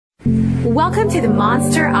Welcome to the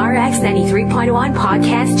Monster RX 93.1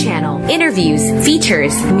 podcast channel. Interviews,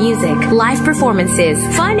 features, music, live performances,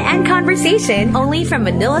 fun and conversation only from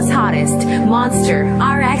Manila's hottest, Monster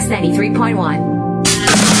RX 93.1.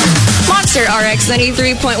 Monster RX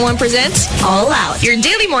 93.1 presents All Out, your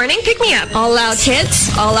daily morning pick-me-up. All out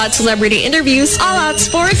hits, all out celebrity interviews, all out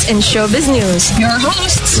sports and showbiz news. Your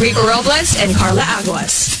hosts, Rico Robles and Carla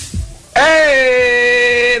Aguas.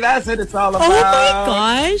 Hey, that's what it's all about. Oh my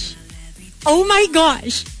gosh. Oh my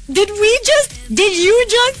gosh. Did you just,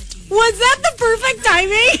 was that the perfect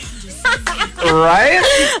timing? Right?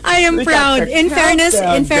 I am proud. In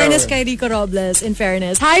fairness, kay Rico Robles, in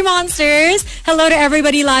fairness. Hi, Monsters. Hello to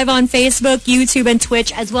everybody live on Facebook, YouTube, and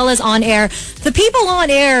Twitch, as well as on air. The people on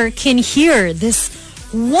air can hear this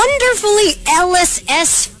wonderfully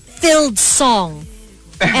LSS-filled song.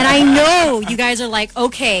 And I know you guys are like,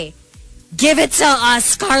 okay, give it to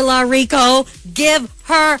us, Carla, Rico. Give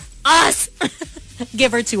her us.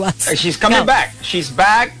 Give her to us. She's coming back. She's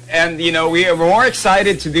back, and we are more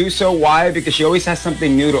excited to do so. Why? Because she always has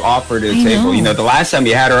something new to offer to the table. Know. The last time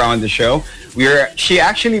we had her on the show, she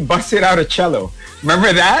actually busted out a cello.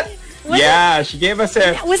 Remember that? She gave us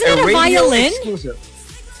wasn't it a violin? Exclusive.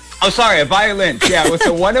 Oh, sorry, a violin. Yeah, it was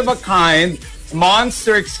a one-of-a-kind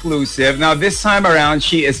Monster exclusive. Now, this time around,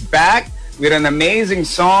 she is back with an amazing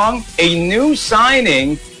song, a new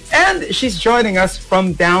signing, and she's joining us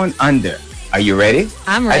from down under. Are you ready?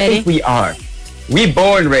 I'm ready. I think we are. We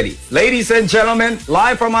born ready. Ladies and gentlemen,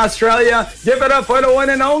 live from Australia, give it up for the one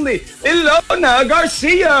and only Ilona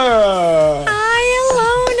Garcia.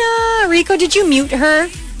 Hi, Ilona. Rico, did you mute her?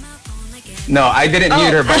 No, I didn't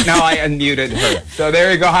mute her, but now I unmuted her. So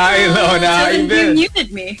there you go. Hi, Ilona. How you been? You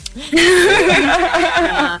muted me.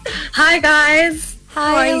 Hi, guys.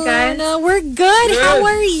 Hi, How are you guys? Ilona. We're good. How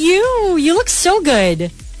are you? You look so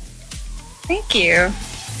good. Thank you.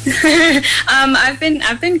 I've been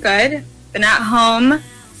good. Been at home,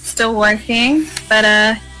 still working, but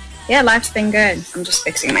life's been good. I'm just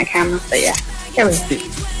fixing my camera, but yeah, here we go.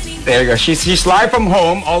 There you go. She's live from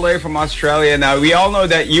home, all the way from Australia. Now we all know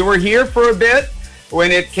that you were here for a bit when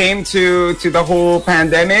it came to the whole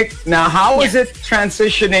pandemic. Now, how was it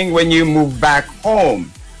transitioning when you moved back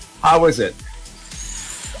home? How was it?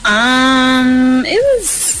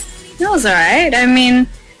 It was alright. I mean,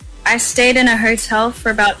 I stayed in a hotel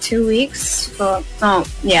for about 2 weeks 2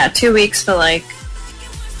 weeks for like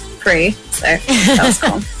free. So that was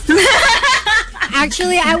cool.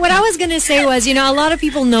 Actually, what I was going to say was, a lot of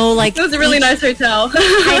people know, like... It was a really nice hotel.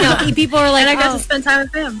 I know. People are like... And I got to spend time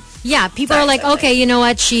with him. Yeah, people are like, okay, you know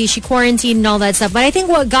what, she quarantined and all that stuff. But I think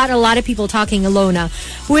what got a lot of people talking, Ilona,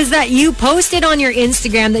 was that you posted on your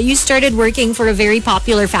Instagram that you started working for a very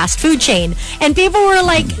popular fast food chain. And people were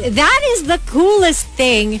like, that is the coolest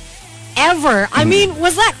thing ever. I mean,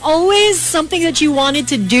 was that always something that you wanted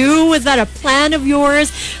to do? Was that a plan of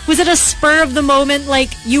yours? Was it a spur of the moment,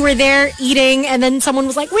 like you were there eating and then someone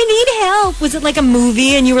was like, we need help? Was it like a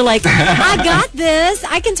movie and you were like, I got this.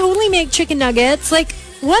 I can totally make chicken nuggets. Like,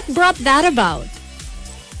 what brought that about?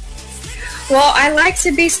 Well, I like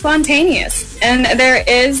to be spontaneous, and there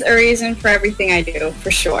is a reason for everything I do,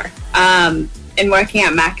 for sure. And working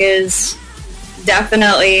at Macca's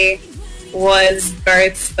definitely was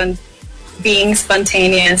both being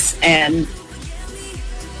spontaneous and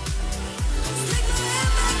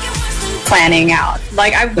planning out.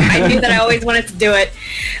 Like, I knew that I always wanted to do it.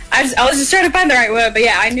 I was just trying to find the right word, but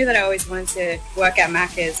yeah, I knew that I always wanted to work at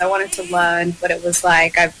Macca's. I wanted to learn what it was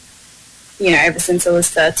like. Ever since I was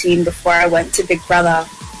 13, before I went to Big Brother,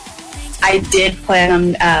 I did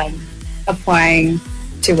plan on applying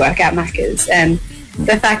to work at Macca's. And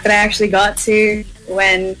the fact that I actually got to,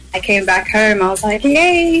 when I came back home, I was like,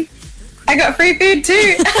 yay, I got free food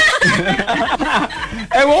too.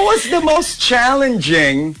 And what was the most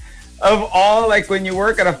challenging of all, like when you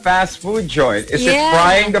work at a fast food joint? Is it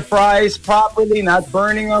frying the fries properly, not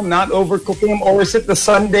burning them, not overcooking them, or is it the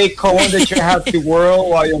sundae cone that you have to whirl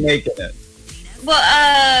while you're making it?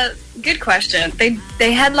 Well, good question.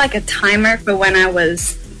 They had like a timer for when I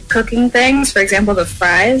was cooking things. For example, the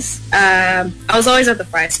fries. I was always at the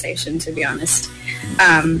fry station, to be honest.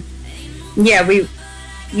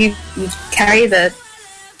 You carry the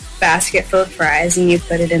basket full of fries and you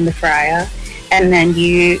put it in the fryer, and then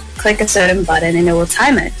you click a certain button and it will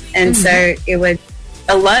time it. And so it would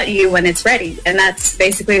alert you when it's ready. And that's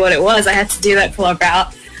basically what it was. I had to do that for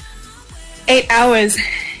about 8 hours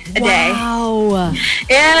a day. Wow.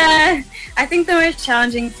 Yeah. I think the most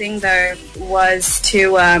challenging thing, though, was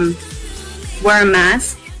to wear a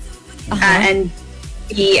mask and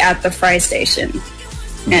be at the fry station.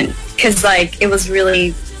 And because, like, it was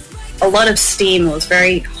really a lot of steam. It was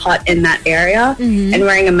very hot in that area, and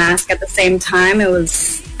wearing a mask at the same time,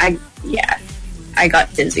 I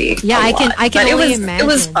got dizzy. Yeah, I can only imagine. It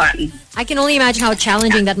was fun. I can only imagine how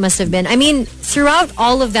challenging that must have been. I mean, throughout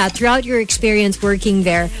all of that, throughout your experience working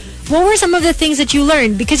there, what were some of the things that you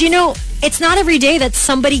learned? Because, you know, it's not every day that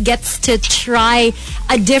somebody gets to try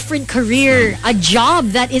a different career, a job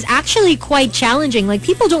that is actually quite challenging. Like,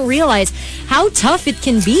 people don't realize how tough it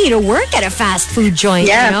can be to work at a fast food joint,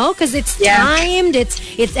 you know? Because it's timed, it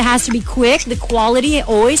has to be quick, the quality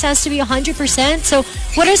always has to be 100%. So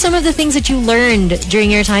what are some of the things that you learned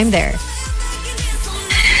during your time there?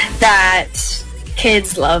 That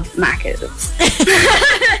kids love Macca's.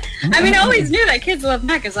 I mean, I always knew that kids love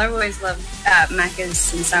Macca's. I've always loved Macca's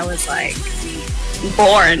since I was like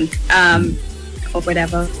born, or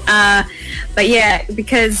whatever. But yeah,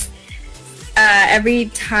 because every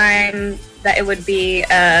time that it would be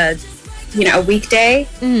a weekday,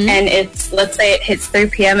 and it's, let's say it hits 3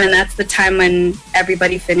 p.m. and that's the time when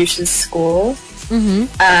everybody finishes school.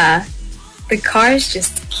 The cars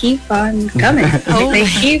just keep on coming. They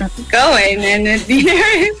keep going, and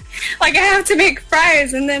like I have to make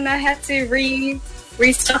fries, and then I have to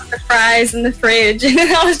restock the fries in the fridge, and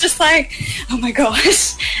I was just like, oh my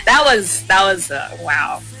gosh, that was a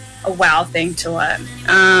wow thing to learn.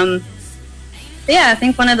 Yeah, I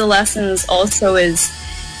think one of the lessons also is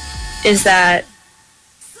that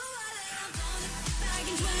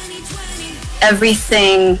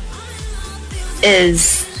everything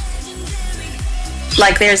is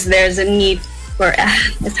like there's a need for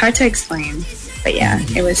it's hard to explain, but yeah,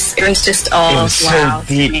 it was just all it was wow so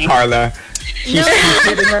deep, Carla. She's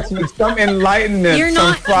hitting us with some enlightenment,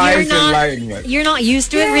 enlightenment. You're not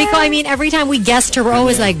used to it, Rico. I mean, every time we guest her, we're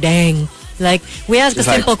always like, dang. Like, we ask a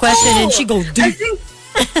simple question and she goes deep. I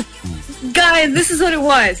think, guys, this is what it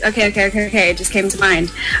was. Okay. It just came to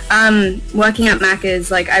mind. Working at Macca's,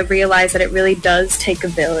 like, I realized that it really does take a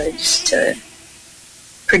village to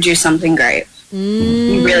produce something great.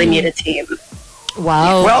 You really need a team.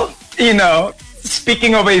 Wow. Well, you know,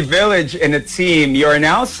 speaking of a village and a team, you are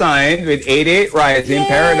now signed with 88 Rising,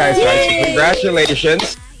 Paradise Rising.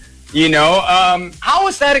 Congratulations. You know, how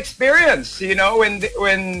was that experience? You know, when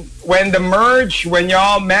the merge, when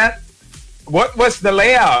y'all met, what was the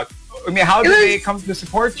layout? I mean, how did they come to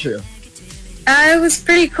support you? It was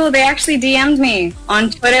pretty cool. They actually DM'd me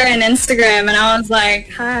on Twitter and Instagram, and I was like,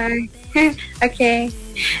 hi. Okay.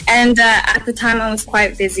 And at the time, I was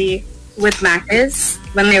quite busy with Macca's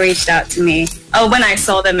when they reached out to me. Oh, when I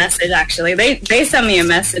saw the message, actually. They sent me a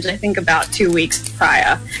message, I think, about 2 weeks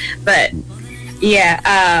prior. But,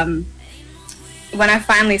 yeah, when I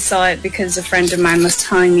finally saw it, because a friend of mine was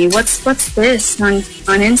telling me, what's this on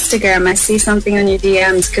Instagram? I see something on your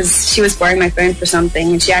DMs, because she was borrowing my phone for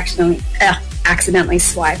something, and she accidentally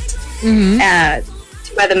swiped to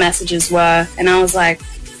where the messages were. And I was like,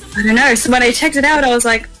 I don't know. So when I checked it out, I was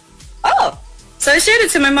like, oh. So I showed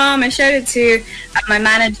it to my mom. I showed it to my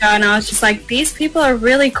manager, and I was just like, these people are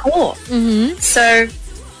really cool. So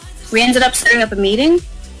we ended up setting up a meeting,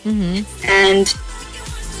 and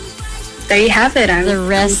there you have it. I'm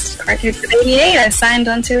partnered with 88. I signed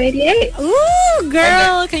on to 88. Ooh,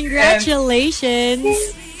 girl, congratulations.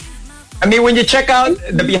 I mean, when you check out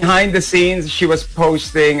the behind the scenes she was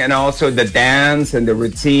posting, and also the dance and the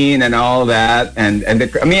routine and all that, and I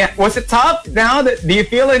mean, was it tough now? Do you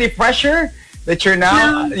feel any pressure that you're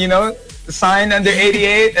now, you know, signed under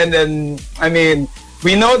 88? And then, I mean,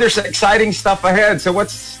 we know there's exciting stuff ahead. So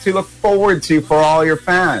what's to look forward to for all your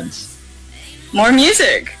fans? More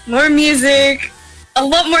music, a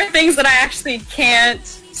lot more things that I actually can't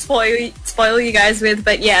spoil you guys with,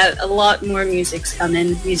 but yeah, a lot more music's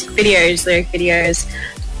coming. Music videos, lyric videos,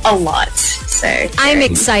 a lot. So I'm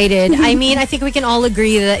excited. I mean, I think we can all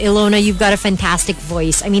agree that, Ilona, you've got a fantastic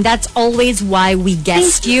voice. I mean, that's always why we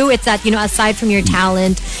guest you. It's that, you know, aside from your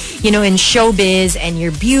talent, you know, in showbiz and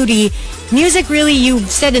your beauty, music really, you've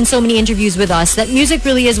said in so many interviews with us that music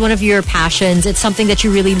really is one of your passions. It's something that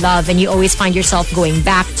you really love and you always find yourself going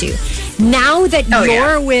back to. Now that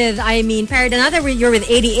you're with, I mean, now that you're with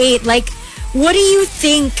 88, like, what do you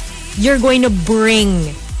think you're going to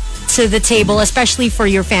bring to the table, especially for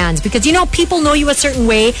your fans? Because, you know, people know you a certain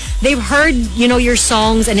way. They've heard, you know, your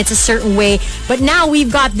songs and it's a certain way. But now we've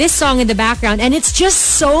got this song in the background and it's just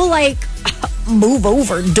so like, move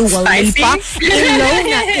over, Dua Lipa.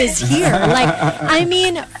 Ilona is here. Like, I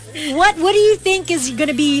mean, what do you think is going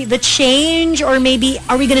to be the change? Or maybe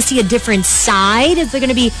are we going to see a different side? Is there going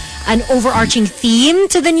to be an overarching theme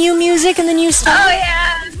to the new music and the new stuff?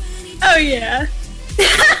 Oh, yeah.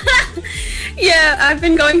 Yeah, I've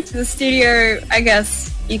been going to the studio, I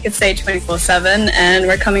guess, you could say 24/7, and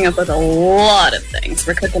we're coming up with a lot of things.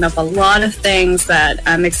 We're cooking up a lot of things that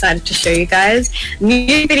I'm excited to show you guys.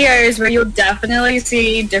 Music videos where you'll definitely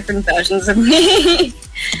see different versions of me.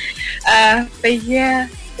 But yeah,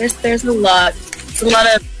 there's a lot. It's a lot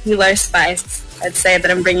of Hilo spice, I'd say, that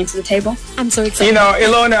I'm bringing to the table. I'm so excited. You know,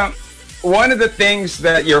 Ilona, one of the things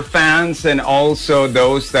that your fans and also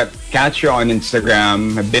those that catch you on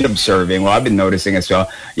Instagram have been observing, well, I've been noticing as well,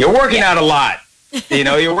 you're working out a lot. You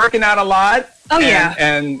know, you're working out a lot. Oh, yeah.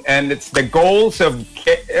 And it's the goals of,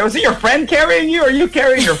 was it your friend carrying you or you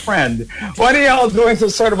carrying your friend? One of y'all doing some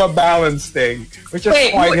sort of a balance thing, which is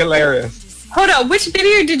quite hilarious. Hold on, which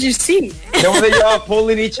video did you see? The one that y'all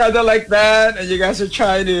pulling each other like that, and you guys are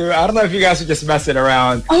trying to, I don't know if you guys are just messing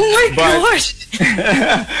around. Oh my gosh.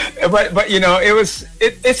 but you know, it's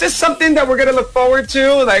just something that we're going to look forward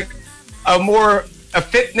to, like a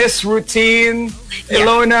fitness routine. Yeah.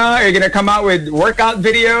 Ilona, are you going to come out with workout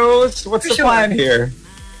videos? What's the plan here?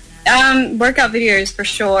 Workout videos for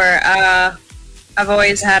sure. I've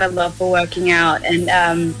always had a love for working out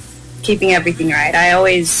and keeping everything right. I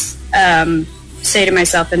always say to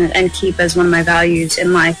myself and keep as one of my values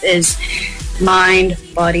in life is mind,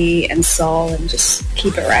 body, and soul, and just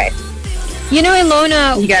keep it right. You know,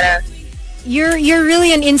 Ilona, you gotta. You're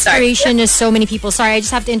really an inspiration to so many people. Sorry, I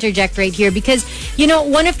just have to interject right here because, you know,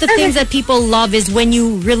 one of the things that people love is when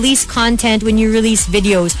you release content, when you release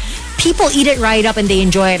videos, people eat it right up and they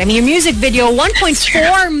enjoy it. I mean, your music video,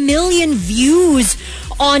 1.4 million views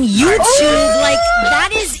on YouTube. Like, that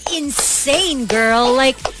is insane, girl.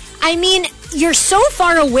 Like, I mean, you're so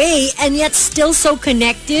far away and yet still so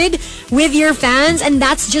connected with your fans, and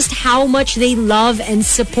that's just how much they love and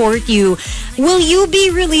support you. Will you be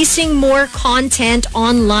releasing more content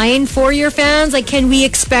online for your fans? Like, can we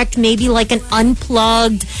expect maybe like an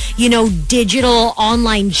unplugged, you know, digital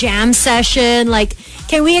online jam session? Like,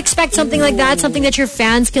 can we expect something like that? Something that your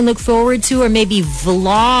fans can look forward to, or maybe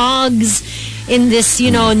vlogs in this,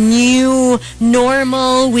 you know, new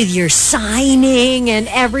normal with your signing and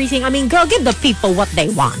everything? I mean, girl, give the people what they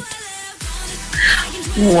want.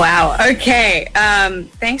 Wow. Okay.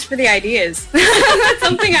 Thanks for the ideas. That's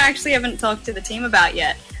something I actually haven't talked to the team about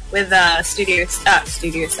yet with studio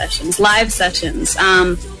sessions, live sessions.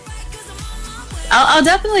 I'll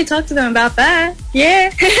definitely talk to them about that. Yeah.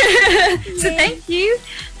 So thank you.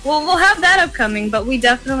 Well, we'll have that upcoming, but we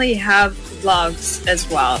definitely have vlogs as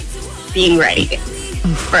well being ready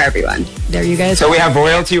for everyone. There you guys. So we have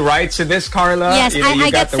royalty rights to this, Carla? Yes, you know,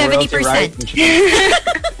 I get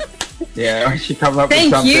 70%. Yeah, she come up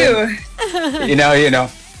Thank with something. you. You know.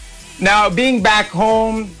 Now, being back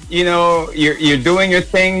home, you know, you're doing your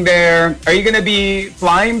thing there. Are you going to be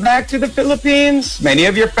flying back to the Philippines? Many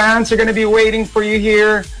of your fans are going to be waiting for you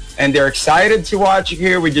here, and they're excited to watch you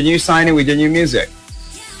here with your new signing, with your new music.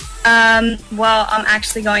 Well, I'm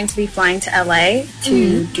actually going to be flying to LA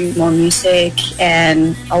to do more music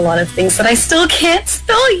and a lot of things that I still can't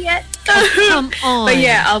spill yet. Come on. But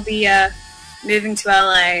yeah, I'll be moving to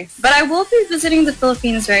LA. But I will be visiting the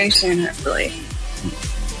Philippines very soon, hopefully.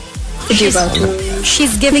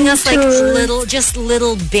 She's giving us like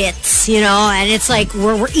little bits, you know, and it's like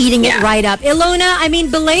we're eating it right up. Ilona, I mean,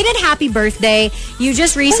 belated happy birthday. You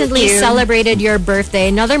just recently celebrated your birthday,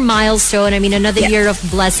 another milestone. I mean, another year of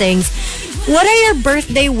blessings. What are your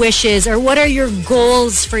birthday wishes, or what are your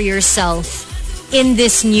goals for yourself in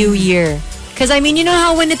this new year? Because, I mean, you know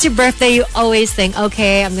how when it's your birthday, you always think,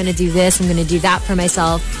 okay, I'm going to do this, I'm going to do that for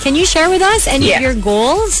myself. Can you share with us any of your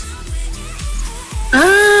goals?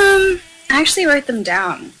 I actually wrote them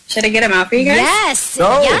down. Should I get them out for you guys? Yes.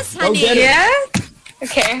 Go. Yes, honey. Go get it. Yeah?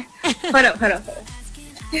 Okay. Hold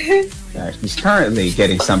up. She's currently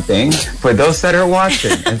getting something for those that are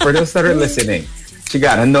watching and for those that are listening. She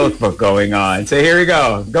got a notebook going on. So here we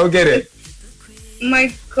go. Go get it.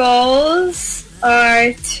 My goals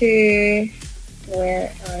are to... Where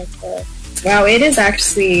are the... Wow, it is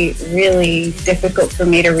actually really difficult for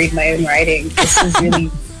me to read my own writing. This is really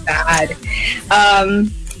bad.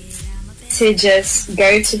 To just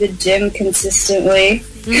go to the gym consistently.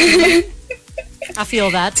 I feel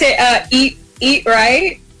that. To eat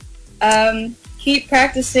right. Keep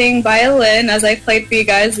practicing violin, as I played for you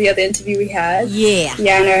guys the other interview we had. Yeah.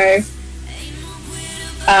 Piano.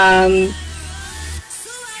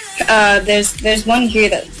 There's one here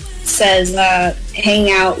that says hang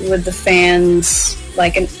out with the fans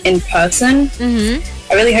like in person.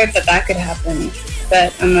 I really hope that could happen,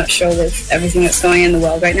 but I'm not sure with everything that's going on in the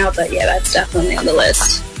world right now. But yeah, that's definitely on the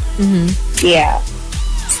list. Yeah.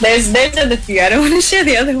 There's other few. I don't want to share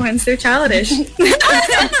the other ones. They're childish.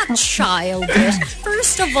 Childish.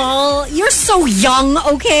 First of all, you're so young,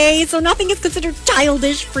 okay? So nothing is considered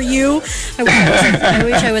childish for you. I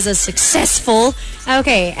wish I was as successful.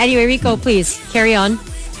 Okay, anyway, Rico, please, carry on.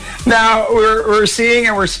 Now, we're seeing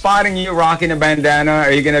and we're spotting you rocking a bandana.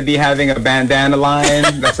 Are you going to be having a bandana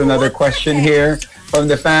line? That's another question here from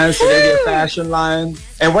the fans. Maybe a fashion line.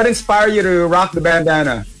 And what inspired you to rock the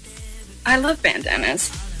bandana? I love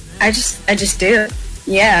bandanas. I just do.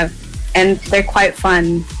 Yeah. And they're quite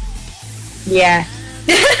fun. Yeah.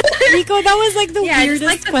 Rico, that was like the I weirdest just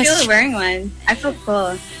like the question. feel of wearing one. I feel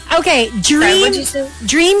cool. Okay, what'd you say?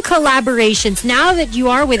 dream collaborations. Now that you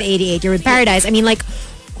are with 88, you're with Paradise. I mean, like,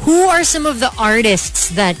 who are some of the artists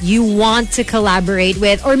that you want to collaborate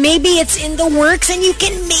with? Or maybe it's in the works and you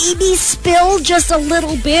can maybe spill just a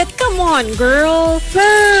little bit. Come on, girl.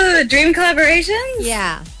 Ooh, dream collaborations?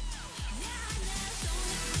 Yeah.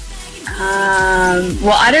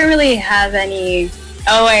 Well, I don't really have any.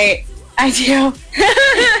 Oh, wait. I do.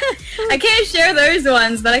 I can't share those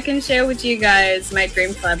ones, but I can share with you guys my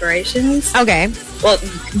dream collaborations. Okay. Well,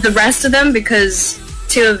 the rest of them, because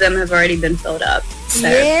 2 of them have already been filled up. So.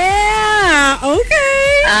 Yeah.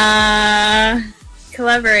 Okay.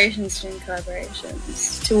 Collaborations, dream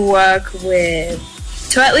collaborations. To work with.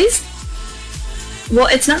 To at least. Well,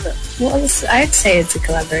 it's not. Well, I'd say it's a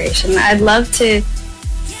collaboration. I'd love to.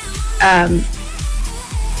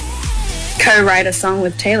 Co-write a song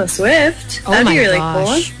with Taylor Swift. That'd be really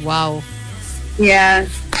cool. Wow. Yeah.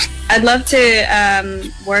 I'd love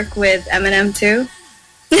to work with Eminem too.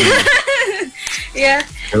 Yeah.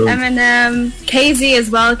 Eminem. KZ as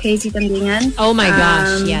well. KZ Tandingan. Oh my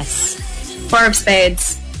gosh, yes. 4 of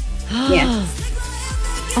Spades. Yeah.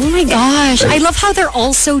 Oh my gosh. I love how they're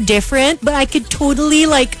all so different, but I could totally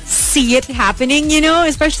like see it happening, you know,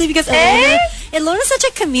 especially because Ilona's such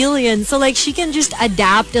a chameleon, so like she can just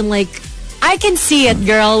adapt and like I can see it,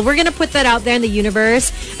 girl. We're gonna put that out there in the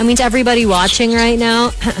universe. I mean, to everybody watching right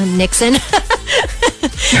now, Nixon. Let's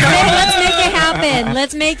make it happen.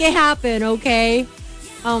 Let's make it happen, okay?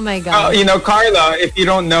 Oh my God. You know, Carla, if you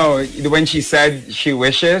don't know, when she said she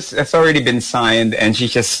wishes, that's already been signed, and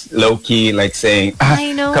she's just low-key like saying,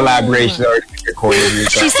 I know. Collaboration already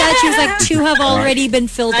recorded. She said she was like 2 have already been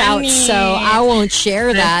filled out, so I won't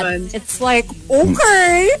share that. It's like,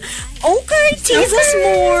 okay, tease us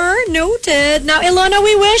more. Noted. Now, Ilona,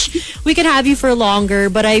 we wish we could have you for longer,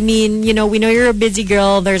 but I mean, you know, we know you're a busy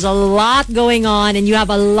girl. There's a lot going on, and you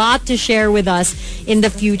have a lot to share with us in the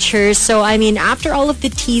future. So, I mean, after all of the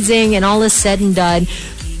teasing and all is said and done,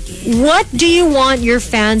 what do you want your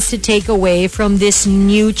fans to take away from this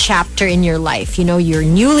new chapter in your life? You know, you're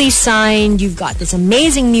newly signed. You've got this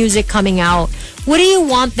amazing music coming out. What do you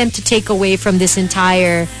want them to take away from this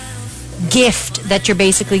entire gift that you're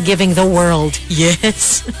basically giving the world?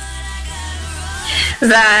 Yes.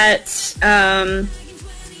 That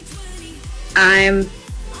I'm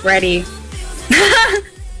ready.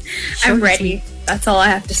 I'm ready. That's all I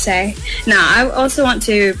have to say. Now, I also want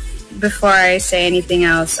to, before I say anything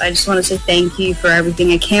else, I just want to say thank you for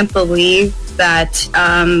everything. I can't believe that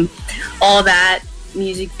all that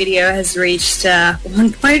music video has reached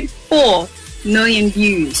 1.4 million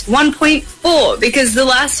views. 1.4, because the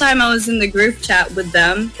last time I was in the group chat with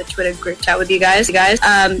them, the Twitter group chat with you guys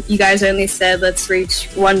only said let's reach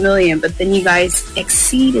 1 million, but then you guys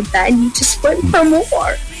exceeded that and you just went for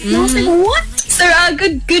more. And I was like, what? So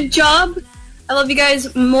good job. I love you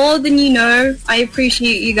guys more than you know. I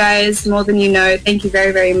appreciate you guys more than you know. Thank you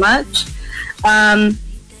very, very much. And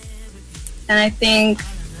I think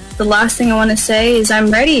the last thing I want to say is I'm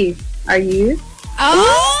ready. Are you? I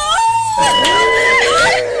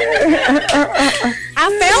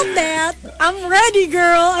felt that. I'm ready,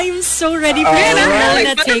 girl. I'm so ready for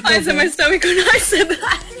that takeover. In my stomach when I said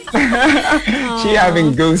that. She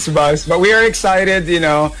having goosebumps. But we are excited, you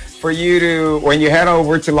know, for you to, when you head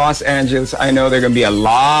over to Los Angeles, I know there are going to be a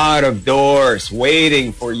lot of doors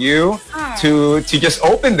waiting for you to just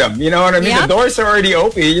open them. You know what I mean? Yep. The doors are already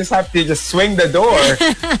open. You just have to just swing the door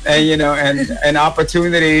and, you know, and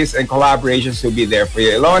opportunities and collaborations will be there for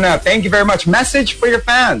you. Ilona, thank you very much. Message for your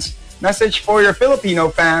fans. Message for your Filipino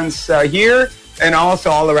fans here and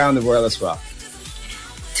also all around the world as well.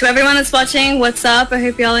 To everyone that's watching, what's up? I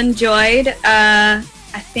hope you all enjoyed. I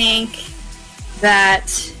think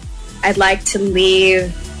that I'd like to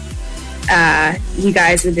leave you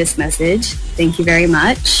guys with this message. Thank you very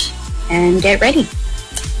much. And get ready.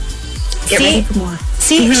 Get ready for more.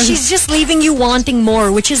 See, she's just leaving you wanting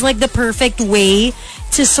more, which is like the perfect way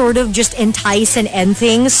to sort of just entice and end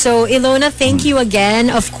things. So, Ilona, thank you again.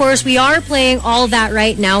 Of course, we are playing all that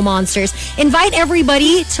right now, Monsters. Invite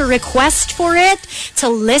everybody to request for it, to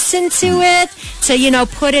listen to it, to, you know,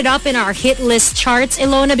 put it up in our hit list charts,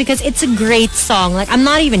 Ilona, because it's a great song. Like, I'm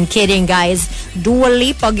not even kidding, guys. Dua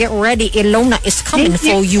Lipa, get ready. Ilona is coming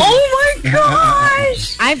for you. Oh my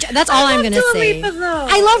gosh! That's all I'm going to say. Lipa, though.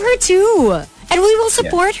 I love her too. And we will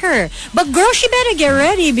support her. But girl, she better get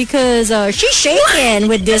ready because she's shaking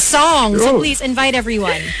with this song. So please invite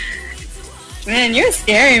everyone. Man, you're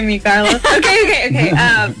scaring me, Carla. Okay.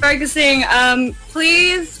 Focusing.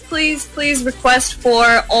 Please request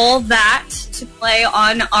for All That to play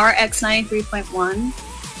on RX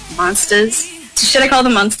 93.1. Monsters. Should I call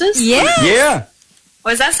them Monsters? Yeah. Or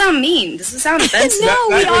does that sound mean? Does it sound offensive?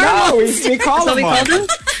 we call them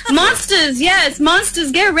Monsters. Yes,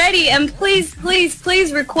 Monsters. Get ready and please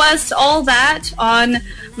request All That on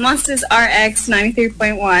Monsters RX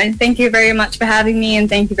 93.1. Thank you very much for having me, and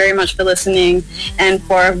thank you very much for listening and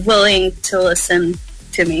for willing to listen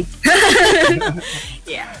to me.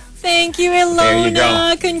 Yeah. Thank you,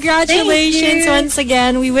 Ilona. Congratulations once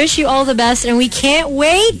again. We wish you all the best, and we can't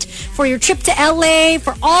wait for your trip to LA,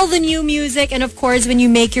 for all the new music, and of course, when you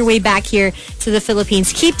make your way back here to the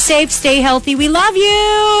Philippines. Keep safe, stay healthy. We love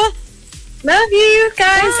you. Love you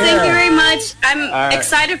guys. Thank you very much. I'm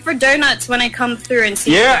excited for donuts when I come through and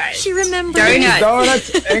see you guys. She remembers.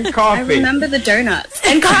 Donuts and coffee. I remember the donuts.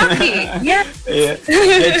 And coffee. Yeah.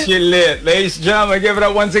 Get you lit. Ladies and gentlemen, give it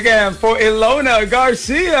up once again for Ilona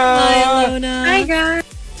Garcia. Hi, Ilona. Hi, guys.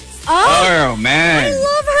 Oh, man. I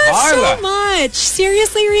love her so much.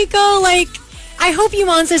 Seriously, Rico, like, I hope you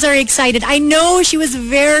monsters are excited. I know she was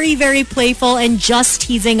very, very playful and just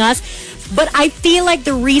teasing us. But I feel like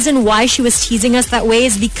the reason why she was teasing us that way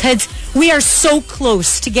is because we are so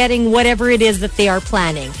close to getting whatever it is that they are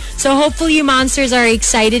planning. So hopefully you monsters are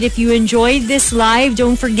excited. If you enjoyed this live,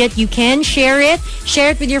 don't forget you can share it.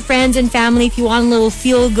 Share it with your friends and family if you want a little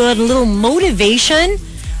feel-good, a little motivation.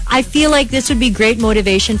 I feel like this would be great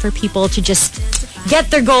motivation for people to just get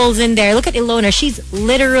their goals in there. Look at Ilona. She's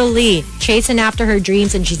literally chasing after her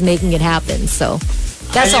dreams and she's making it happen. So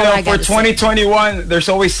that's all I got for 2021, there's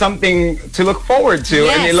always something to look forward to.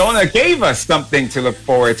 Yes. And Ilona gave us something to look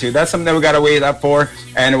forward to. That's something that we got to wait up for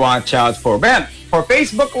and watch out for. Man, for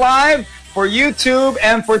Facebook Live, for YouTube,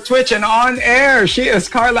 and for Twitch and on air, she is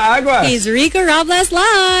Carla Aguas. He's Rico Robles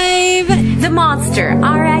Live. The Monster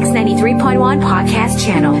RX 93.1 podcast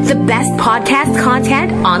channel. The best podcast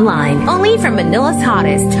content online. Only from Manila's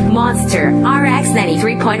hottest, Monster RX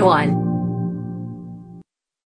 93.1.